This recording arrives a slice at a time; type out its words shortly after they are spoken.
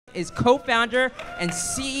is co-founder and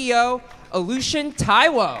CEO Oluseun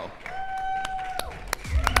Taiwo.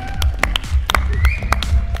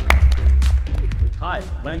 Hi,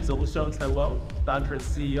 my name is Oluseun Taiwo, founder and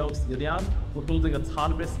CEO of Solideon. We're building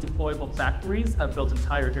autonomous deployable factories and built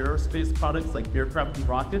entire aerospace products like aircraft and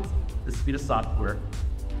rockets at the speed of software.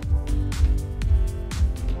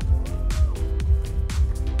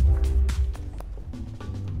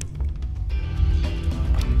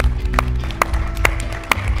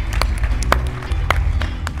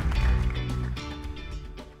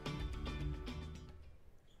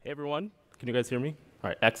 Hey everyone, can you guys hear me? All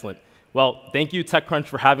right, excellent. Well, thank you TechCrunch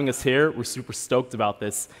for having us here. We're super stoked about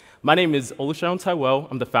this. My name is Oluseun Taiwo.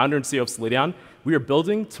 I'm the founder and CEO of Solideon. We are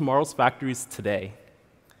building tomorrow's factories today.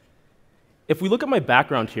 If we look at my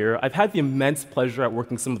background here, I've had the immense pleasure at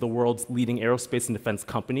working some of the world's leading aerospace and defense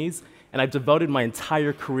companies, and I've devoted my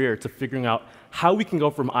entire career to figuring out how we can go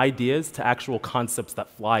from ideas to actual concepts that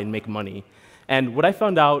fly and make money. And what I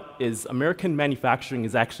found out is American manufacturing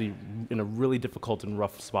is actually in a really difficult and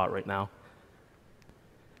rough spot right now.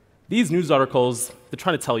 These news articles, they're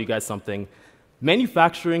trying to tell you guys something.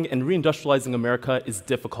 Manufacturing and reindustrializing America is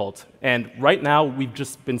difficult. And right now, we've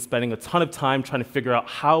just been spending a ton of time trying to figure out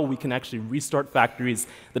how we can actually restart factories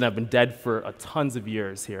that have been dead for tons of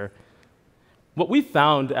years here. What we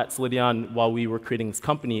found at Solideon while we were creating this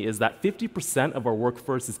company is that 50% of our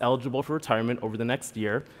workforce is eligible for retirement over the next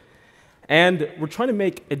year. And we're trying to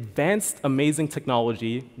make advanced, amazing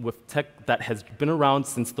technology with tech that has been around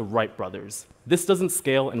since the Wright brothers. This doesn't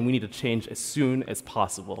scale, and we need to change as soon as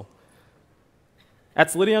possible. At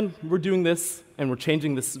Solideon, we're doing this, and we're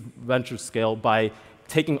changing this venture scale by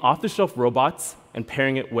taking off-the-shelf robots and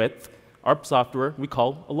pairing it with our software we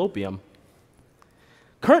call Alopium.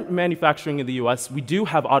 Current manufacturing in the US, we do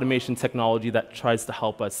have automation technology that tries to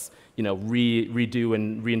help us redo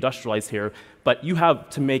and reindustrialize here, but you have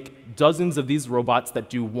to make dozens of these robots that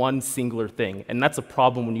do one singular thing, and that's a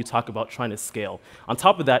problem when you talk about trying to scale. On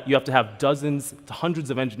top of that, you have to have dozens to hundreds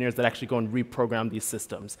of engineers that actually go and reprogram these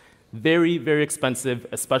systems. Very, very expensive,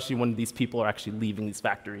 especially when these people are actually leaving these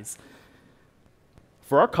factories.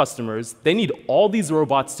 For our customers, they need all these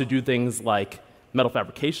robots to do things like metal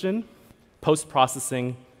fabrication,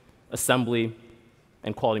 post-processing, assembly,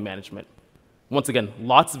 and quality management. Once again,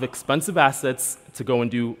 lots of expensive assets to go and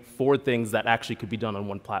do 4 things that actually could be done on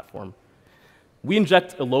one platform. We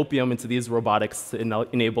inject Alopium into these robotics to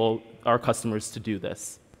enable our customers to do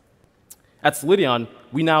this. At Solideon,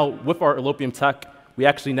 we now, with our Alopium tech, we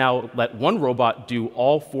actually now let one robot do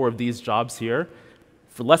all 4 of these jobs here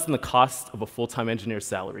for less than the cost of a full-time engineer's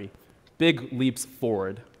salary. Big leaps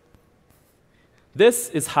forward. This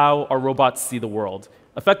is how our robots see the world,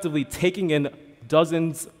 effectively taking in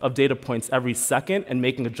dozens of data points every second and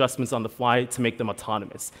making adjustments on the fly to make them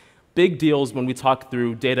autonomous. Big deals when we talk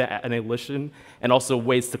through data annihilation and also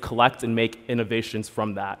ways to collect and make innovations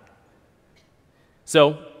from that.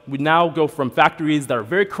 So we now go from factories that are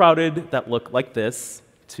very crowded, that look like this,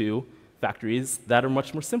 to factories that are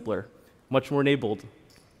much more simpler, much more enabled.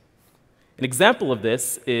 An example of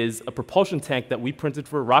this is a propulsion tank that we printed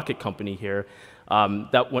for a rocket company here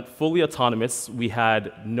that went fully autonomous. We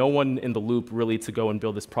had no one in the loop really to go and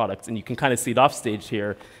build this product, and you can kind of see it off stage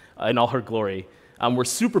here in all her glory. We're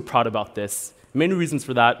super proud about this. Main reasons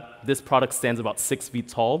for that: this product stands about 6 feet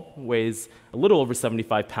tall, weighs a little over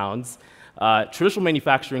 75 pounds. Traditional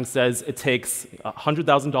manufacturing says it takes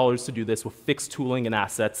 $100,000 to do this with fixed tooling and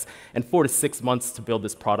assets, and 4 to 6 months to build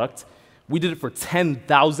this product. We did it for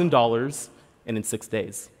 $10,000 and in 6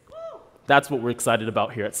 days. That's what we're excited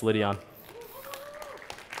about here at Solideon.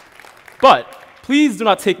 But please do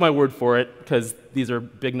not take my word for it, because these are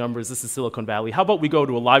big numbers. This is Silicone Valley. How about we go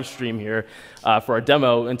to a live stream here for our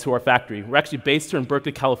demo into our factory? We're actually based here in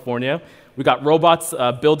Berkeley, California. We got robots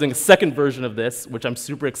building a second version of this, which I'm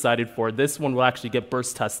super excited for. This one will actually get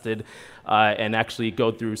burst tested and actually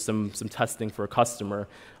go through some testing for a customer.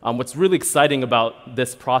 What's really exciting about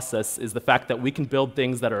this process is the fact that we can build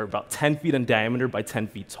things that are about 10 feet in diameter by 10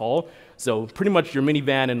 feet tall. So pretty much your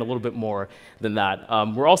minivan and a little bit more than that.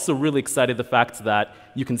 We're also really excited the fact that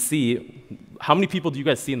you can see, how many people do you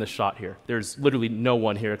guys see in the shot here? There's literally no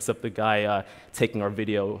one here except the guy taking our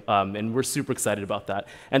video, and we're super excited about that.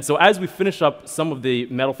 And so as we finish up some of the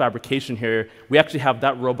metal fabrication here, we actually have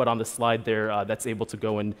that robot on the slide there that's able to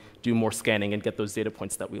go and do more scanning and get those data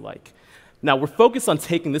points that we like. Now, we're focused on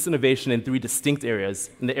taking this innovation in 3 distinct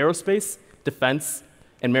areas: in the aerospace, defense,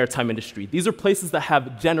 and maritime industry. These are places that have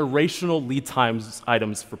generational lead times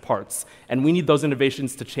items for parts, and we need those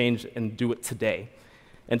innovations to change and do it today.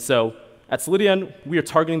 And so at Solideon, we are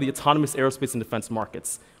targeting the autonomous aerospace and defense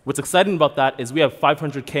markets. What's exciting about that is we have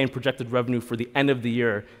 $500K in projected revenue for the end of the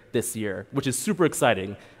year this year, which is super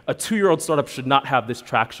exciting. A 2-year-old startup should not have this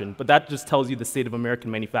traction, but that just tells you the state of American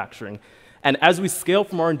manufacturing. And as we scale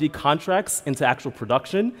from R&D contracts into actual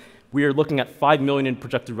production, we are looking at $5 million in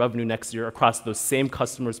projected revenue next year across those same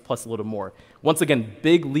customers plus a little more. Once again,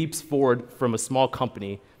 big leaps forward from a small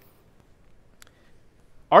company.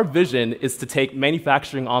 Our vision is to take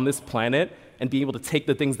manufacturing on this planet and be able to take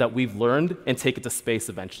the things that we've learned and take it to space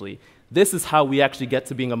eventually. This is how we actually get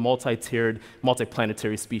to being a multi-tiered,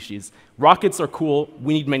 multi-planetary species. Rockets are cool.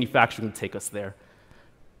 We need manufacturing to take us there.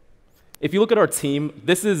 If you look at our team,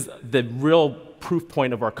 this is the real proof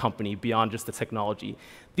point of our company beyond just the technology.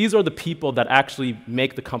 These are the people that actually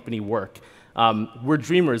make the company work. We're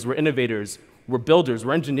dreamers, we're innovators, we're builders,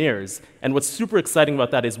 we're engineers. And what's super exciting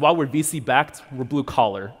about that is while we're VC-backed, we're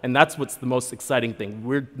blue-collar. And that's what's the most exciting thing.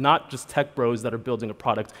 We're not just tech bros that are building a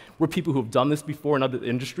product. We're people who have done this before in other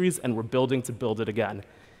industries, and we're building to build it again.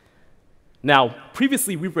 Now,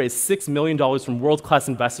 previously, we've raised $6 million from world-class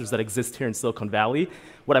investors that exist here in Silicon Valley.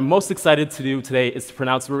 What I'm most excited to do today is to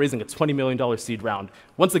announce we're raising a $20 million seed round.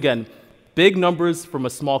 Once again, big numbers from a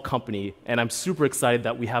small company, and I'm super excited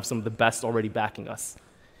that we have some of the best already backing us.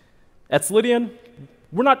 At Solideon,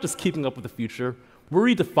 we're not just keeping up with the future,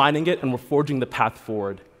 we're redefining it and we're forging the path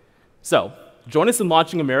forward. So, join us in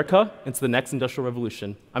launching America into the next industrial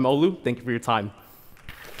revolution. I'm Olu, thank you for your time.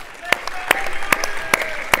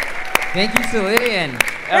 Thank you, Solideon.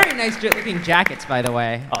 Very nice looking jackets, by the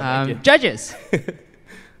way. Oh, thank you. Judges.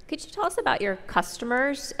 Could you tell us about your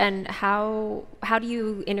customers and how do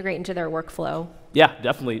you integrate into their workflow? Yeah,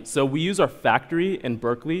 definitely. So we use our factory in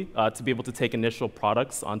Berkeley to be able to take initial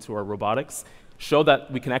products onto our robotics, show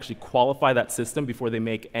that we can actually qualify that system before they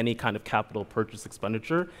make any kind of capital purchase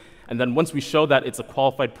expenditure. And then once we show that it's a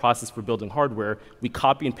qualified process for building hardware, we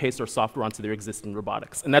copy and paste our software onto their existing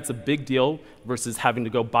robotics. And that's a big deal versus having to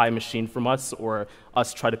go buy a machine from us or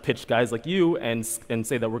us try to pitch guys like you and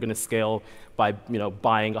say that we're going to scale by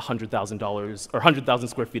buying $100,000 or 100,000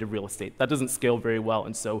 square feet of real estate. That doesn't scale very well.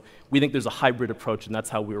 And so we think there's a hybrid approach, and that's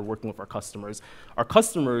how we were working with our customers. Our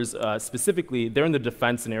customers, specifically, they're in the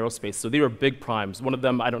defense and aerospace, so they are big primes. One of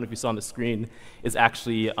them, I don't know if you saw on the screen, is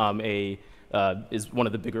actually is one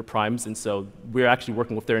of the bigger primes, and so we're actually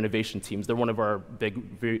working with their innovation teams. They're one of our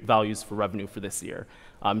big values for revenue for this year.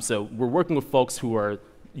 So we're working with folks who are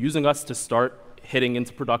using us to start hitting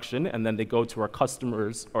into production, and then they go to our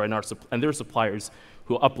customers and their suppliers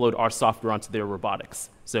who upload our software onto their robotics.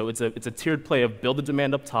 So it's a tiered play of build the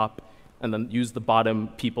demand up top, and then use the bottom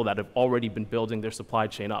people that have already been building their supply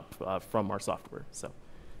chain up from our software. So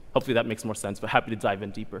hopefully that makes more sense, but happy to dive in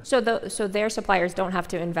deeper. So their suppliers don't have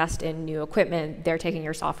to invest in new equipment. They're taking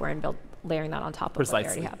your software and layering that on top of what they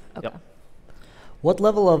already have. Okay. Yep. What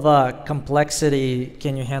level of complexity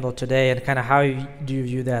can you handle today, and kind of how do you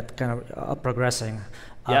view that kind of progressing?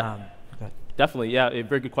 Yeah, definitely. Yeah, a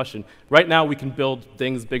very good question. Right now, we can build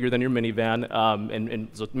things bigger than your minivan, and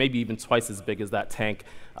so maybe even twice as big as that tank.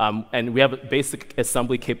 And we have basic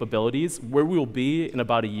assembly capabilities. Where we will be in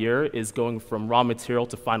about a year is going from raw material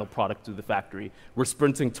to final product through the factory. We're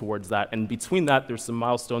sprinting towards that, and between that, there's some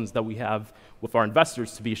milestones that we have with our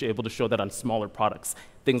investors to be able to show that on smaller products,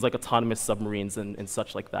 things like autonomous submarines and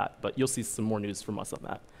such like that. But you'll see some more news from us on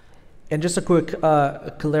that. And just a quick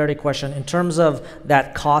clarity question. In terms of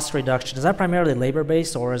that cost reduction, is that primarily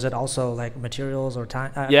labor-based, or is it also like materials or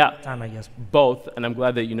time? Time, I guess. Both, and I'm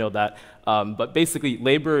glad that you know that. But basically,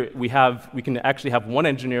 labor, we can actually have one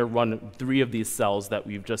engineer run 3 of these cells that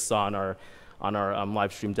we've just saw on our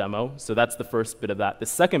live stream demo. So that's the first bit of that. The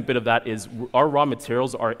second bit of that is our raw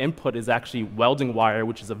materials, our input is actually welding wire,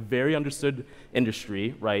 which is a very understood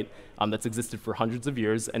industry, right? That's existed for hundreds of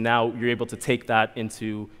years, and now you're able to take that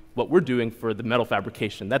into what we're doing for the metal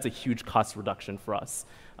fabrication. That's a huge cost reduction for us.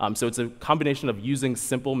 So it's a combination of using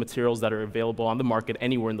simple materials that are available on the market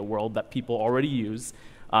anywhere in the world that people already use,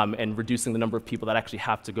 and reducing the number of people that actually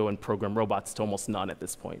have to go and program robots to almost none at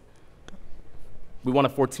this point. We want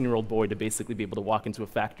a 14-year-old boy to basically be able to walk into a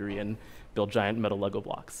factory and build giant metal Lego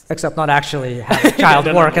blocks. Except not actually have a child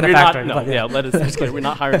work in a factory. Let us be clear. We're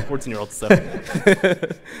not hiring 14-year-olds. So.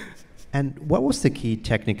 And what was the key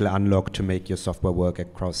technical unlock to make your software work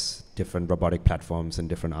across different robotic platforms and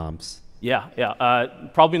different arms?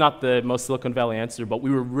 Probably not the most Silicon Valley answer, but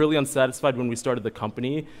we were really unsatisfied when we started the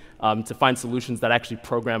company to find solutions that actually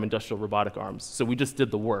program industrial robotic arms. So we just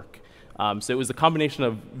did the work. So it was a combination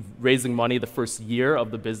of raising money. The first year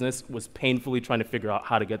of the business was painfully trying to figure out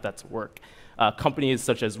how to get that to work. Companies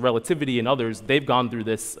such as Relativity and others, they've gone through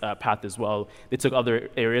this path as well. They took other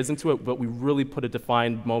areas into it, but we really put a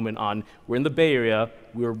defined moment on, we're in the Bay Area,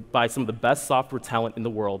 we're by some of the best software talent in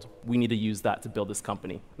the world, we need to use that to build this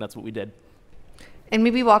company, and that's what we did. And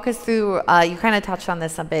maybe walk us through, you kind of touched on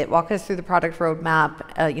this a bit, walk us through the product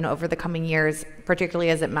roadmap over the coming years, particularly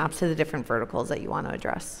as it maps to the different verticals that you want to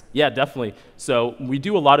address. Yeah, definitely. So we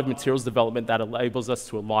do a lot of materials development that enables us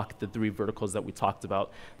to unlock the 3 verticals that we talked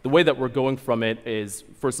about. The way that we're going from it is,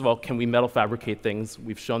 first of all, can we metal fabricate things?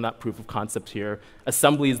 We've shown that proof of concept here.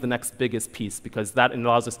 Assembly is the next biggest piece because that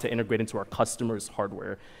allows us to integrate into our customers'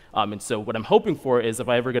 hardware. And so what I'm hoping for is if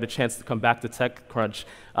I ever get a chance to come back to TechCrunch,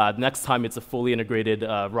 next time it's a fully integrated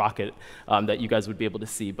rocket that you guys would be able to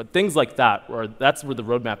see. But things like that, that's where the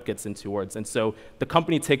roadmap gets in towards. And so the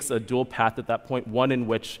company takes a dual path at that point, one in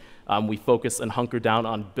which we focus and hunker down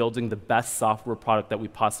on building the best software product that we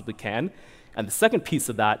possibly can. And the second piece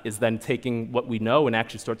of that is then taking what we know and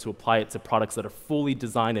actually start to apply it to products that are fully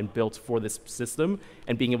designed and built for this system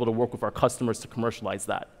and being able to work with our customers to commercialize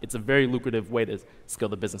that. It's a very lucrative way to scale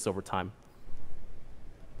the business over time.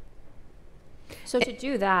 So to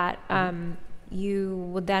do that, you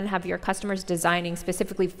would then have your customers designing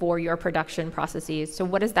specifically for your production processes. So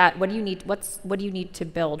what is that? What do you need? What do you need to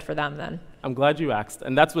build for them then? I'm glad you asked,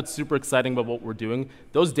 and that's what's super exciting about what we're doing.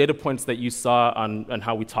 Those data points that you saw on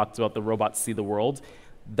how we talked about the robots see the world,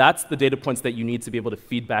 that's the data points that you need to be able to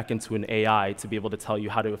feed back into an AI to be able to tell you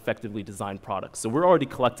how to effectively design products. So we're already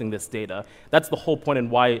collecting this data. That's the whole point and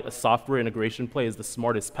why a software integration play is the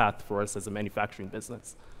smartest path for us as a manufacturing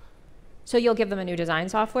business. So you'll give them a new design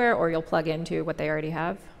software, or you'll plug into what they already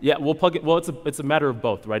have? Yeah, we'll plug it. Well, it's a matter of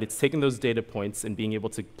both, right? It's taking those data points and being able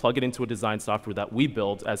to plug it into a design software that we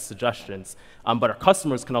build as suggestions. But our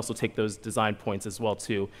customers can also take those design points as well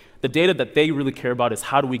too. The data that they really care about is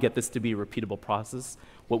how do we get this to be a repeatable process.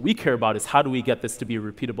 What we care about is how do we get this to be a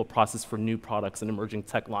repeatable process for new products and emerging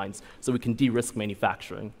tech lines, so we can de-risk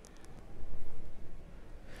manufacturing.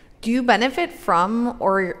 Do you benefit from,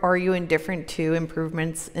 or are you indifferent to,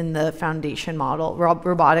 improvements in the foundation model,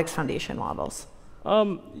 robotics foundation models? Well,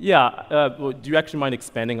 do you actually mind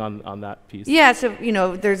expanding on that piece? Yeah, so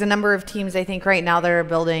there's a number of teams I think right now that are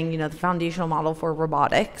building the foundational model for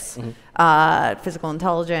robotics, physical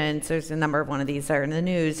intelligence. There's a number of one of these that are in the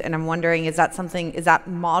news, and I'm wondering, is that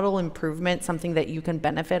model improvement something that you can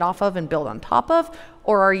benefit off of and build on top of,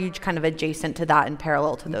 or are you kind of adjacent to that in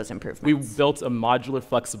parallel to those improvements? We built a modular,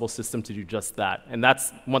 flexible system to do just that, and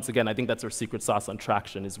that's, once again, I think that's our secret sauce on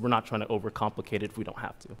traction, is we're not trying to overcomplicate it if we don't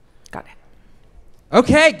have to. Got it.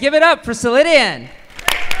 Okay, give it up for Solideon.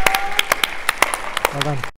 Well done.